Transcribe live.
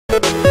Hey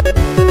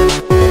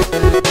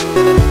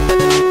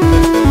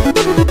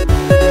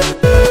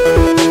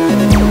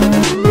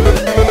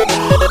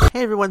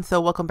everyone, so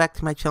welcome back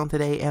to my channel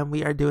today, and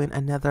we are doing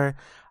another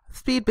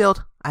speed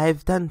build.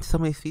 I've done so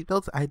many speed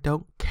builds, I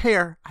don't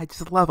care. I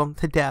just love them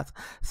to death.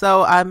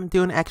 So I'm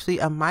doing actually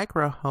a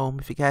micro home.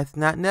 If you guys did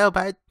not know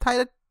by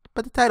the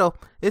title,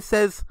 it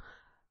says,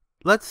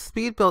 let's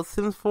speed build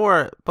Sims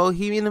 4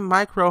 Bohemian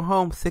micro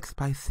home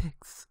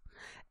 6x6.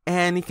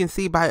 And you can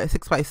see by a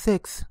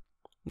 6x6,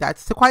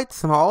 that's quite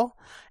small.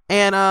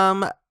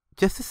 And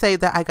just to say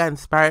that I got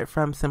inspired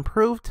from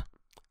Simproved.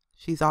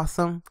 She's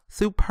awesome.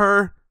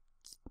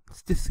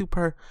 Just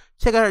super.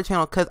 Check out her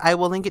channel because I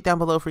will link it down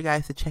below for you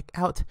guys to check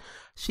out.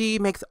 She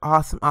makes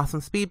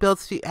awesome speed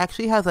builds. She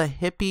actually has a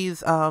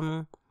hippies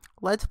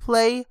let's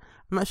play.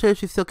 I'm not sure if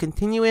she's still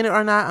continuing it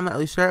or not. I'm not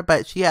really sure,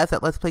 but she has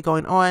that let's play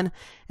going on,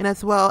 and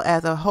as well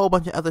as a whole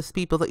bunch of other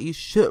speed builds that you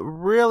should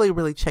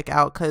really check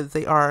out because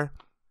they are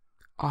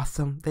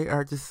awesome. They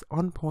are just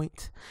on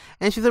point,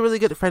 and she's a really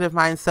good friend of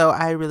mine, so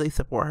I really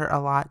support her a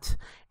lot.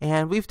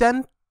 And we've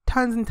done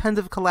tons and tons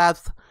of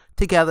collabs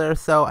together,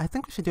 so I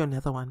think we should do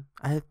another one.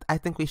 I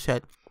think we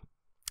should.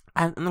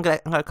 I'm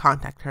gonna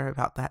contact her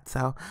about that,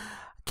 so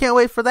can't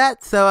wait for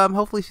that. So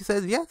hopefully she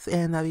says yes,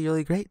 and that'd be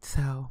really great.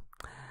 So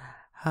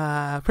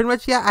pretty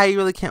much, yeah, I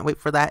really can't wait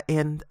for that.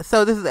 And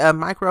so this is a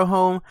micro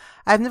home.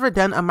 I've never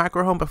done a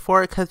micro home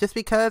before because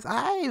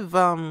I've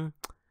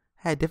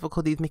had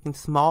difficulties making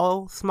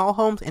small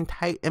homes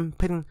and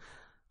putting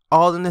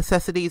all the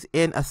necessities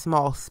in a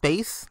small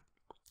space.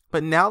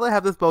 But now that I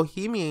have this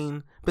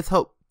Bohemian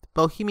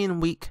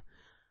week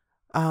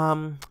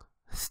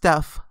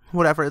stuff,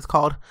 whatever it's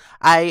called,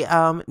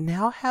 I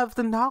now have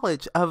the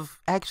knowledge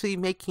of actually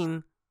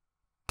making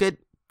good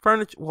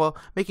furniture, well,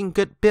 making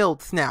good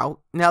builds now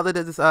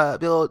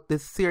that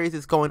this series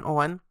is going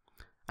on.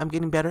 I'm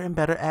getting better and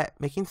better at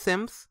making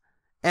Sims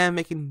and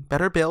making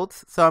better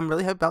builds, so I'm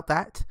really happy about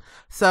that.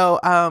 So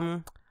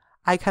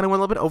I kind of went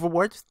a little bit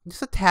overboard,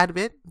 just a tad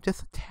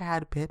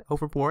bit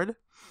overboard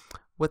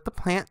with the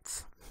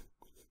plants.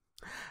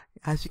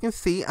 As you can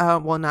see,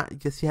 well, not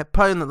just yet,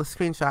 probably in the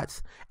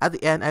screenshots at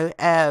the end, I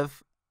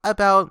have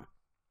about,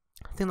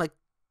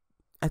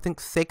 I think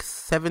 6,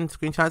 7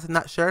 screenshots. I'm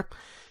not sure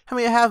how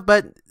many I have,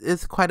 but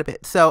it's quite a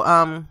bit.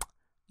 So,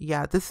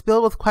 yeah, this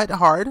build was quite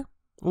hard.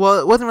 Well,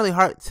 it wasn't really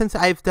hard since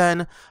I've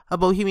done a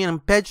Bohemian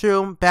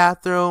bedroom,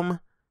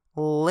 bathroom,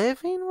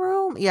 living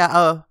room.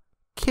 Yeah,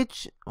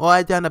 kitchen. Well,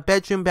 I've done a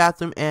bedroom,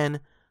 bathroom, and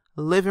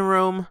living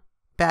room,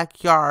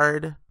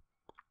 backyard,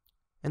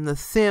 and the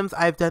Sims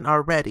I've done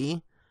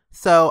already.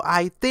 So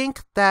I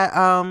think that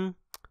I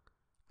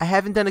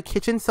haven't done a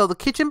kitchen. So the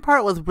kitchen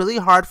part was really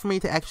hard for me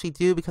to actually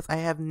do because I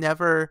have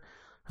never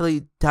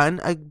really done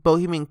a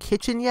Bohemian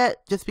kitchen yet,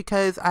 just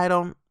because I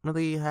don't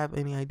really have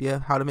any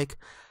idea how to make.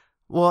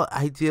 Well,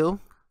 I do.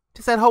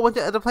 Just add a whole bunch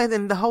of other plans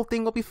and the whole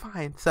thing will be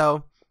fine.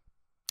 So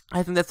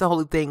I think that's the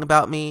whole thing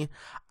about me.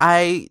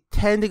 I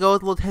tend to go a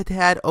little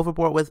tad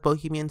overboard with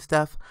Bohemian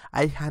stuff.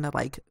 I kind of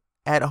like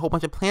add a whole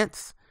bunch of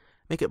plants,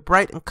 make it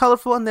bright and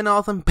colorful, and then all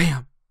of a sudden,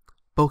 bam!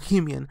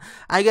 Bohemian.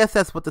 I guess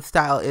that's what the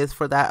style is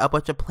for that, a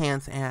bunch of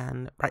plants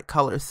and bright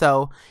colors.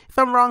 So if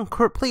I'm wrong,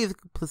 please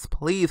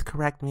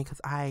correct me because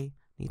I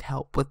need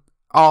help with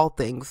all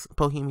things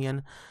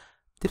Bohemian.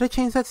 Did I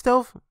change that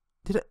stove?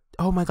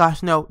 Oh my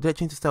gosh, no. Did I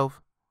change the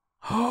stove?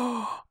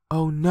 Oh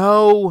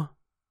no.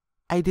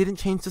 I didn't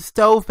change the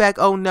stove back.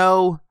 Oh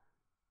no.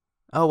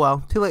 Oh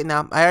well, too late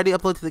now. I already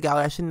uploaded to the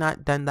gallery. I should not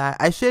have done that.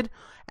 I should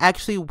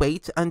actually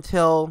wait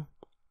until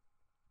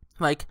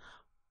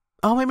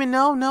oh, maybe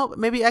no.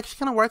 Maybe it actually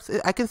kind of works.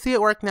 I can see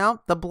it work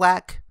now. The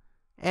black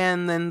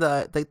and then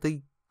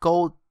the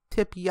gold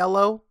tip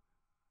yellow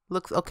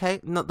looks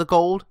okay. No, the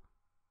gold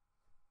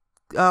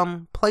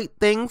plate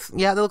things.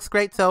 Yeah, that looks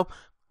great. So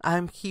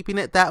I'm keeping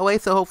it that way.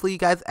 So hopefully you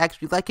guys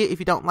actually like it. If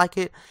you don't like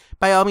it,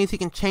 by all means, you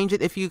can change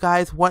it if you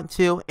guys want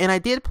to. And I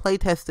did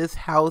playtest this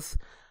house,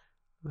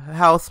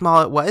 how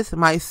small it was.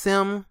 My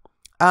Sim,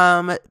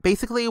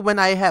 basically when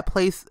I had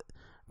placed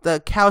the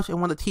couch and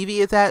where the TV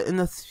is at in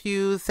a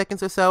few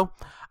seconds or so,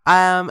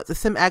 the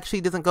Sim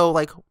actually doesn't go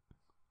I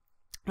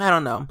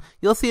don't know.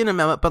 You'll see in a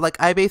moment, but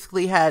I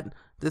basically had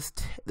this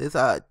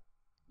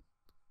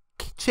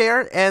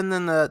chair and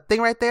then the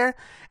thing right there,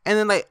 and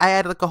then I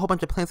added a whole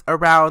bunch of plants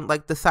around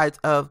the sides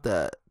of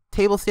the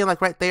table stand,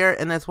 right there,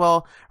 and as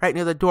well right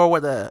near the door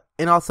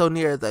and also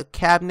near the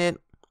cabinet.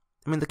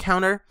 The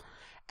counter.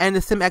 And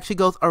the Sim actually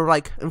goes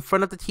in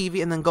front of the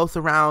TV and then goes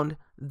around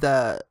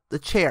the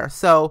chair.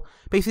 So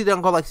basically they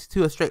don't go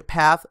to a straight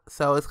path.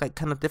 So it's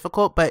kind of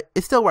difficult, but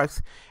it still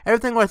works.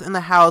 Everything works in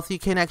the house. You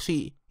can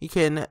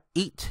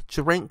eat,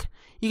 drink.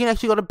 You can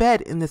actually go to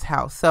bed in this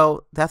house.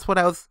 So that's what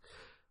I was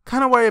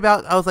kind of worried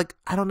about. I was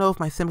I don't know if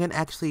my Sim can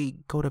actually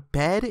go to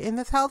bed in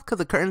this house because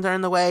the curtains are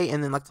in the way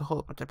and then the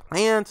whole bunch of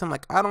plants. I'm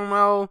I don't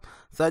know.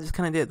 So I just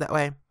kind of did it that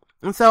way.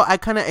 And so I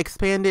kind of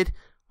expanded.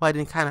 Well,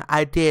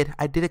 I did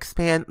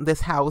expand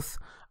this house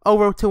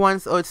over to one,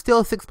 so it's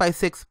still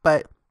 6x6,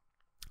 but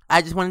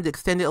I just wanted to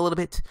extend it a little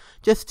bit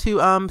just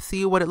to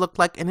see what it looked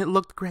like, and it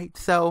looked great.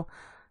 So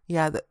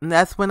yeah, and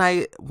that's when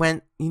I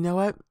went, you know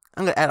what?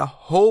 I'm gonna add a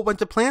whole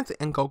bunch of plants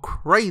and go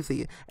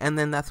crazy. And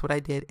then that's what I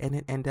did, and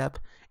it ended up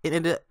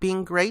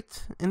being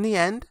great in the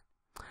end.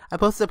 I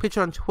posted a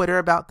picture on Twitter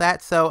about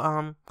that,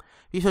 so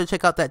be sure to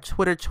check out that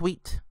Twitter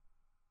tweet.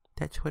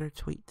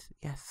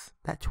 Yes,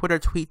 that Twitter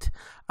tweet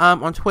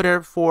on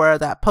Twitter for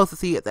that post to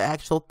see the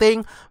actual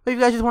thing. But if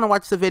you guys just want to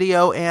watch the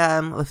video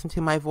and listen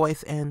to my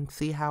voice and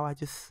see how I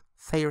just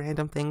say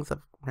random things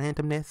of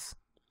randomness,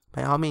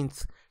 by all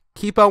means,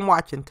 keep on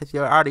watching because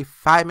you're already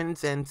 5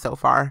 minutes in so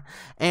far.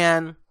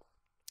 And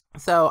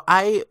so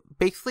I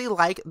basically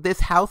like this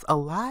house a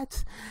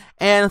lot.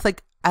 And it's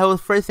like, I was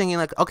first thinking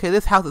like, okay,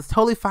 this house is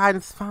totally fine.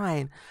 It's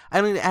fine.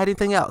 I don't need to add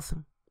anything else.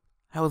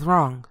 I was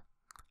wrong.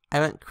 I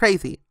went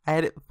crazy. I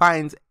had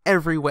vines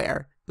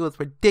everywhere. It was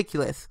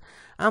ridiculous.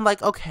 I'm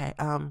like, okay,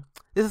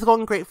 this is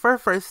going great for a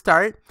first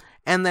start.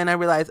 And then I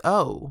realized,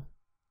 oh,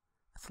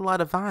 that's a lot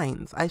of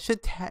vines. I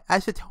should tone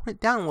it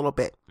down a little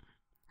bit.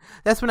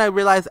 That's when I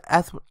realized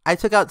I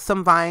took out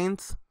some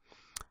vines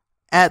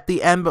at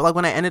the end, but like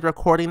when I ended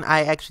recording,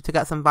 I actually took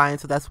out some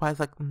vines. So that's why it's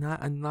like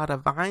not a lot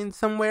of vines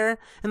somewhere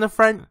in the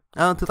front.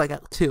 I only took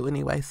like 2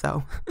 anyway.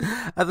 So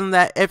other than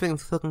that,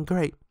 everything's looking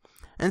great.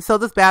 And so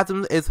this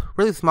bathroom is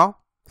really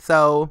small.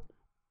 So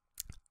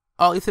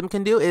all these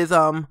can do is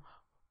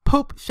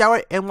poop,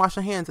 shower, and wash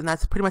their hands, and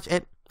that's pretty much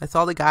it. That's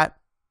all they got.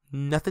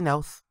 Nothing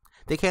else.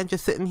 They can't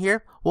just sit in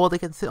here. Well, they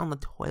can sit on the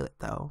toilet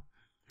though,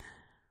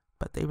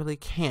 but they really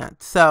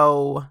can't.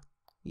 So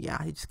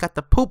yeah, you just got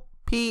the poop,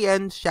 pee,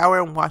 and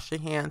shower and wash your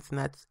hands, and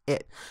that's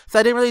it. So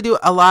I didn't really do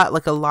a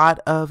lot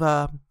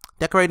of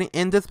decorating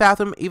in this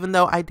bathroom, even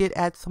though I did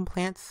add some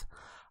plants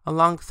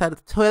alongside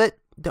of the toilet.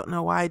 Don't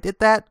know why I did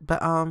that,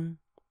 but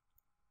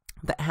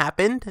that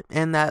happened,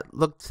 and that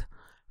looked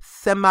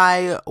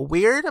semi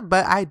weird,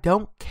 but I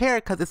don't care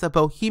because it's a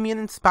Bohemian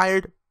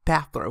inspired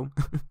bathroom.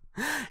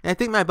 And I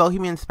think my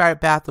Bohemian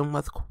inspired bathroom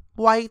was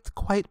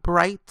quite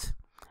bright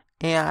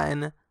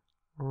and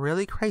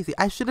really crazy.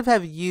 I should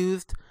have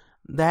used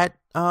that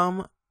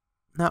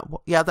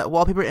that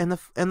wallpaper in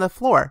the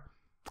floor,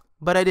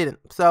 but I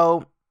didn't.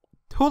 So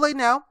too late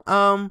now.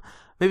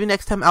 Maybe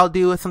next time I'll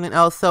do something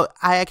else. So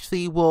I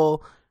actually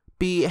will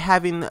be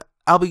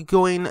I'll be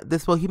going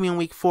this Bohemian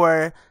week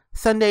for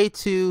Sunday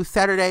to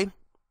Saturday.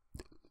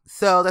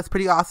 So that's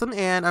pretty awesome,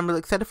 and I'm really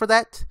excited for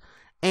that.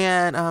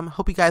 And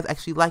hope you guys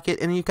actually like it.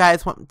 And if you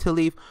guys want to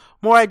leave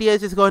more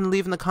ideas, just go ahead and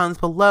leave in the comments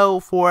below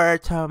for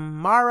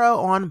tomorrow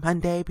on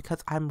Monday,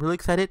 because I'm really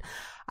excited.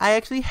 I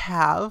actually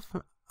have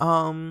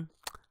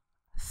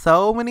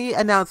so many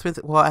announcements.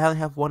 Well, I only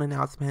have one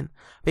announcement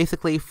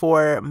basically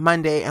for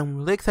Monday. I'm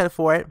really excited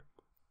for it.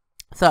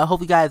 So I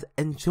hope you guys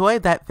enjoy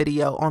that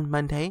video on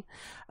Monday.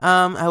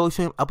 I'll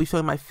be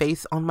showing my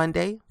face on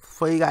Monday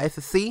for you guys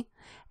to see,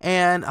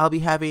 and I'll be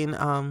having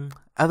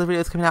other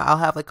videos coming out. I'll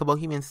have like a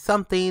Bohemian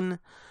something,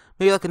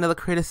 maybe like another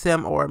creative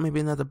sim, or maybe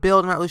another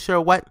build. I'm not really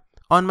sure what.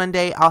 On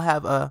Monday, I'll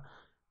have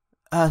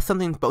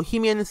something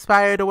Bohemian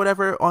inspired or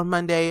whatever. On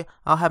Monday,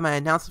 I'll have my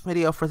announcement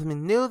video for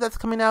something new that's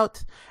coming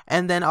out,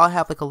 and then I'll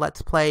have like a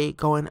let's play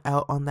going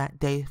out on that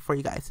day for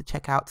you guys to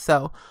check out.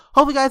 So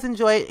hope you guys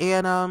enjoy it,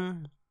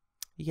 and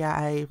yeah,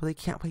 I really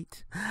can't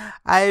wait.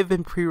 I've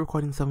been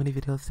pre-recording so many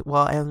videos.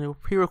 Well, I only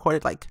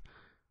pre-recorded like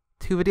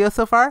 2 videos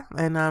so far,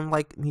 and I'm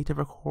like need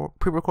to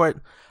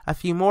pre-record a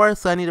few more.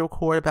 So I need to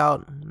record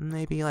about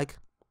maybe like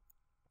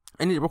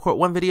I need to record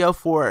 1 video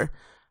for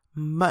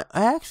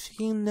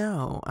actually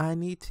no, I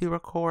need to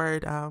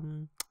record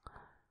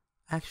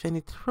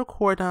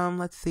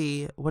let's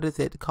see, what is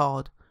it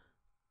called?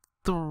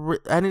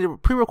 I need to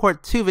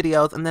pre-record 2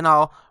 videos, and then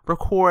I'll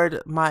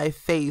record my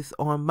face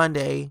on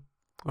Monday.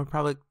 Or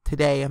probably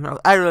today.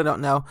 I really don't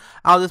know.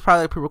 I'll just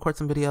probably pre-record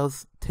some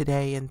videos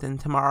today and then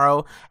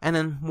tomorrow, and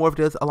then more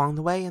videos along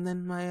the way, and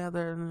then my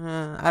other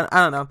I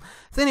don't know.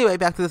 So anyway,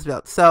 back to this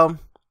build. So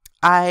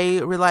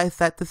I realized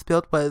that this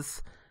build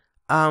was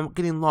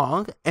getting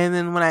long, and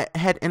then when I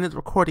had ended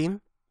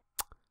recording,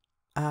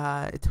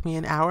 it took me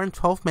 1 hour and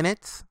 12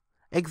 minutes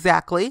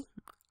exactly.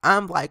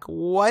 I'm like,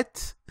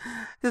 what?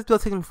 This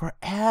build took me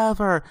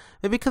forever.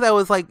 Maybe because I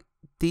was like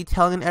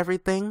detailing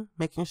everything,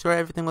 making sure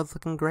everything was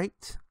looking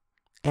great.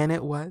 And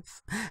it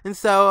was. And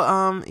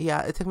so,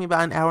 yeah, it took me about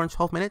 1 hour and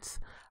 12 minutes.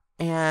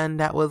 And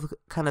that was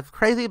kind of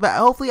crazy. But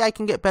hopefully I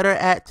can get better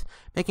at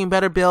making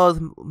better builds.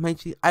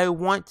 I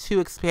want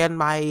to expand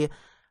my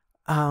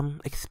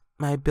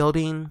my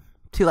building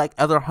to like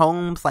other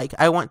homes. Like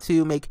I want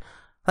to make,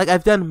 like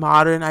I've done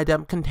modern, I've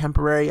done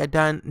contemporary,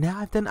 now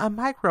I've done a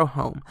micro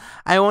home.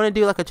 I want to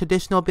do like a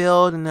traditional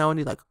build, and I want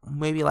to do like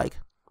maybe like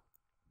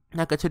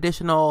a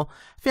traditional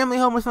family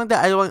home or something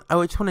like that.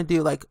 I just want to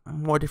do like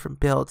more different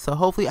builds. So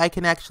hopefully I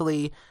can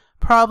actually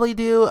probably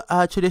do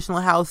a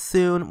traditional house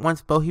soon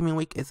once Bohemian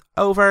week is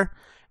over,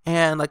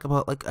 and like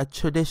about like a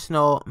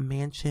traditional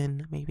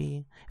mansion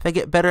maybe if I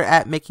get better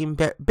at making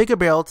bigger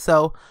builds.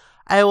 So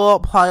I will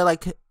probably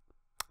like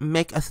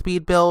make a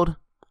speed build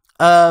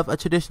of a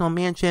traditional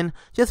mansion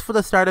just for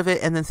the start of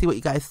it, and then see what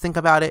you guys think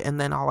about it, and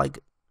then I'll like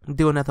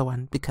do another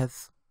one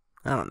because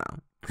I don't know.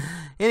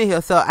 Anyhow,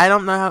 so I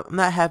don't know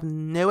have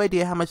no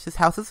idea how much this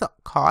house is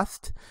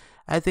cost.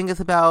 I think it's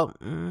about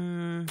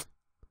and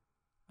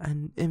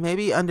it may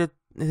be under.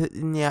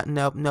 Yeah,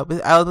 no.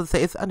 But I was going to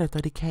say it's under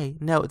 30K.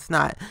 No, it's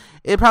not.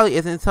 It probably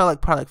isn't. It's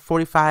probably like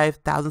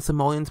 45,000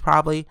 simoleons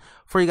probably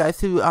for you guys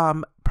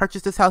to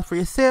purchase this house for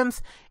your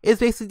Sims. It's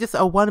basically just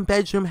a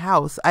 1-bedroom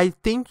house. I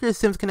think your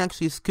Sims can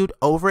actually scoot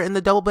over in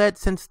the double bed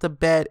since the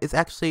bed is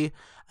actually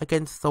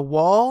against the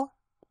wall.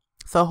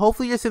 So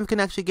hopefully your Sims can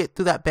actually get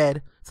through that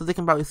bed, so they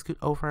can probably scoot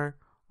over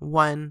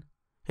one.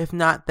 If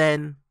not,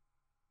 then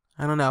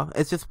I don't know.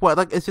 It's just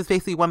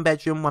basically 1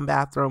 bedroom, 1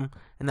 bathroom,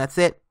 and that's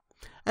it.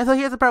 And so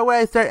here's the part where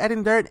I start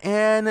adding dirt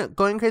and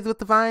going crazy with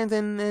the vines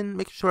and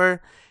make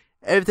sure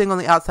everything on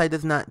the outside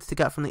does not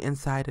stick out from the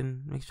inside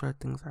and make sure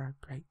things are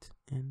great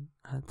and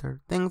other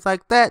things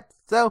like that.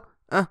 So,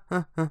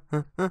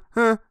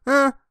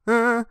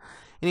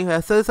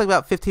 anyway, so it's like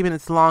about 15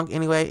 minutes long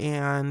anyway,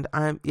 and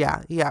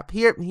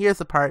here's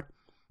the part.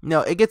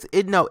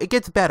 It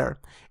gets better.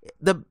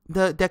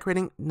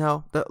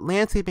 The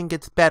landscaping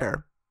gets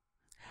better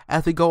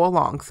as we go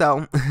along.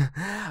 So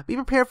be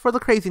prepared for the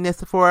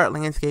craziness for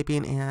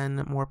landscaping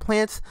and more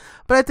plants.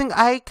 But I think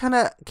I kind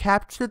of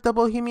captured the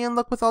bohemian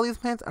look with all these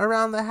plants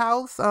around the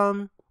house.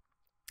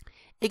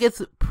 It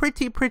gets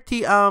pretty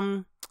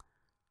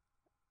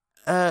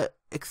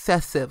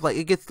excessive. Like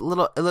it gets a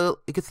little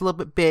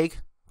bit big,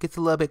 gets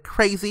a little bit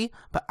crazy,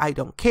 but I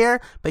don't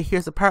care. But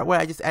here's the part where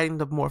I just adding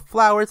the more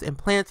flowers and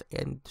plants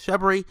and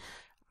shrubbery.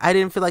 I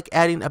didn't feel like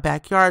adding a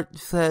backyard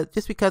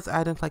just because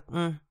I didn't like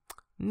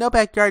no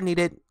backyard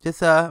needed,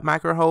 just a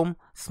micro home,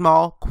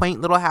 small, quaint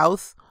little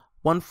house,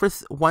 one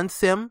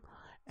sim,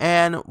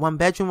 and 1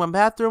 bedroom, 1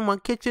 bathroom,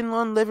 1 kitchen,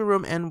 1 living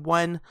room, and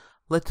 1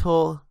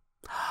 little.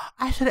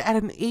 I should have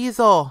added an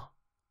easel.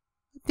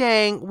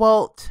 Dang.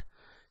 Well,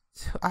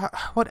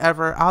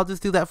 whatever. I'll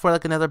just do that for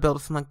like another build or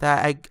something like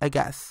that. I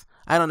guess.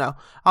 I don't know.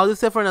 I'll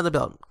just do it for another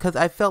build because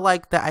I felt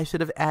like that I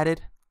should have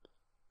added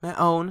my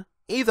own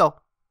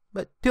easel,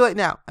 but too late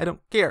now. I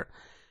don't care.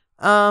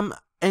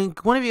 And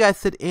one of you guys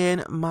said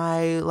in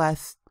my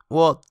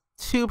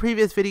 2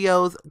 previous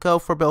videos go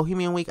for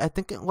Bohemian Week. I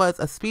think it was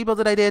a speed build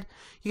that I did.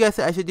 You guys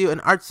said I should do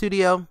an art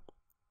studio.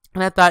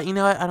 And I thought, you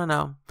know what? I don't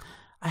know.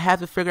 I have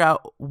to figure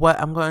out what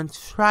I'm going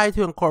to try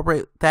to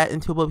incorporate that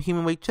into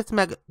Bohemian Week just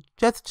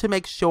to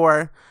make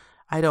sure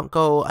I don't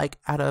go like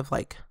out of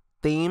like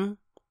theme.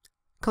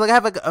 Because I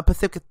have like a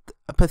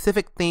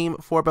Pacific theme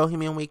for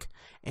Bohemian Week.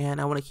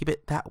 And I want to keep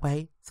it that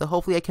way. So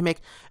hopefully I can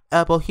make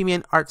a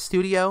Bohemian art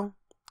studio.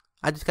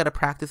 I just got to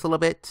practice a little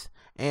bit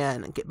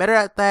and get better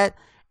at that.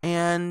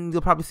 And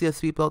you'll probably see a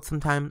speed build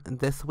sometime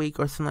this week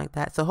or something like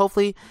that. So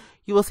hopefully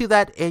you will see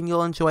that and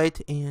you'll enjoy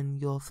it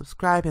and you'll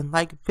subscribe and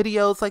like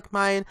videos like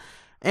mine.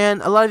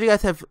 And a lot of you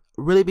guys have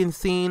really been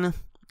seeing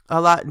a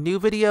lot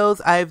new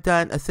videos. I've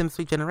done a Sims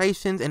 3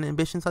 Generations and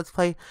Ambitions Let's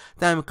Play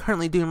that I'm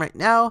currently doing right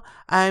now.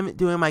 I'm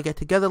doing my Get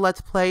Together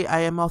Let's Play. I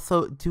am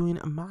also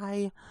doing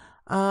my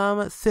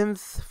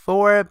Sims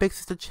 4 Big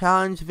Sister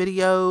Challenge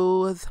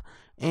videos.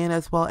 And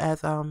as well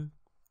as, I'm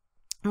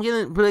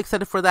getting really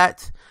excited for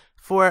that,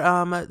 for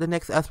the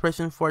next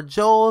aspiration for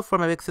Joel, for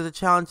my Big Sister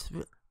Challenge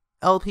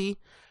LP.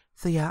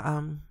 So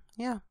yeah,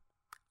 yeah.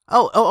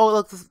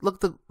 Oh,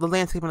 look the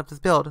landscaping of this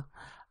build.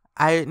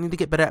 I need to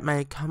get better at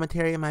my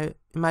commentary in my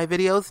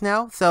videos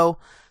now. So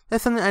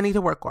that's something I need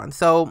to work on.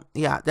 So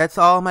yeah, that's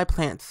all my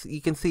plants.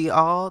 You can see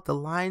all the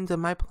lines of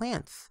my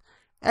plants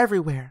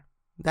everywhere.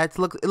 It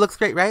looks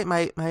great, right?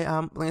 My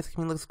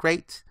landscaping looks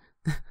great.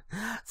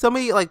 So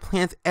many like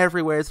plants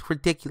everywhere. It's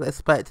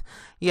ridiculous, but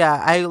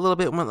yeah, I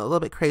went a little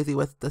bit crazy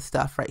with the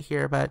stuff right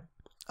here, but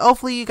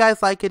hopefully you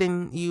guys like it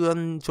and you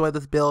enjoy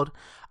this build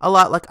a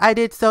lot like I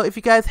did. So if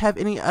you guys have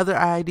any other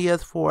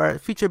ideas for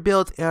future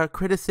builds or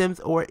criticisms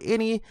or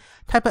any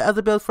type of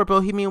other builds for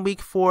Bohemian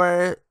Week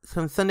for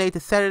from Sunday to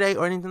Saturday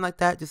or anything like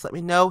that, just let me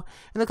know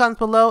in the comments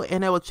below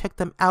and I will check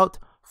them out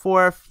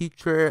for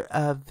future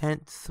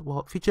events,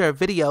 future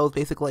videos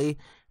basically,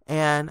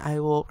 and I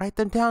will write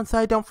them down so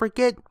I don't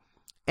forget.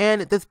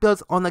 And this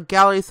build's on the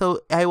gallery,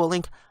 so I will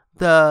link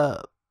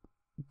the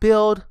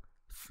build.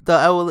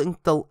 I will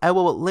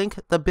link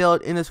the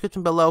build in the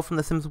description below from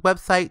the Sims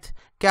website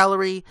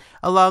gallery,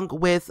 along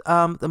with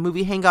the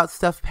movie Hangout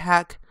stuff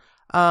pack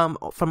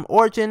from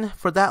Origin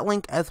for that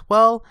link as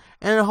well,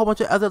 and a whole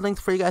bunch of other links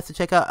for you guys to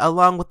check out,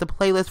 along with the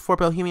playlist for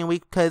Bohemian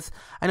Week, because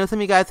I know some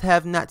of you guys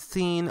have not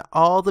seen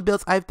all the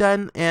builds I've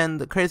done and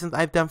the criticisms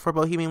I've done for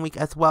Bohemian Week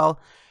as well,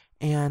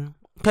 and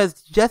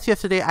because just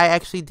yesterday I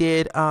actually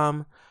did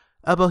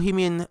a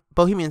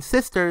Bohemian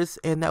Sisters,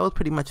 and that was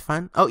pretty much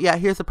fun. Oh yeah,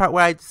 here's the part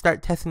where I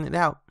start testing it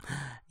out.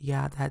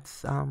 Yeah,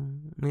 that's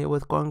it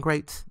was going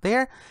great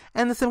there.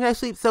 And the sim can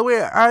sleep. So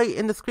we're already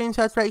in the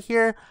screenshots right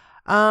here.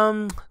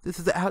 This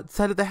is the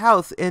outside of the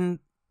house, and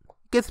it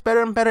gets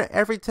better and better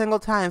every single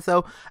time.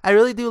 So I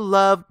really do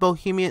love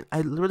Bohemian.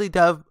 I really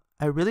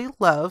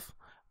love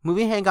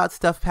Movie Hangout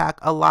stuff pack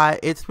a lot.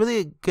 It's really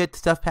a good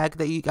stuff pack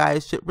that you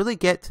guys should really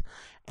get.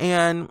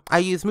 And I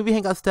use Movie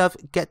Hangout stuff,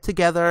 Get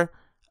Together,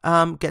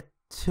 Get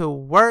to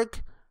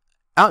Work,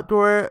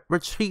 Outdoor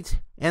Retreat,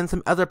 and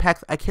some other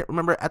packs I can't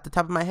remember at the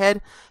top of my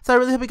head. So I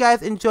really hope you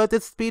guys enjoyed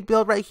this speed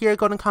build right here.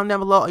 Go and comment down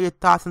below all your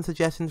thoughts and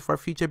suggestions for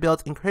future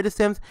builds in Creative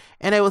Sims,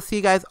 and I will see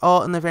you guys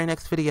all in the very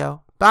next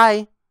video.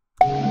 Bye!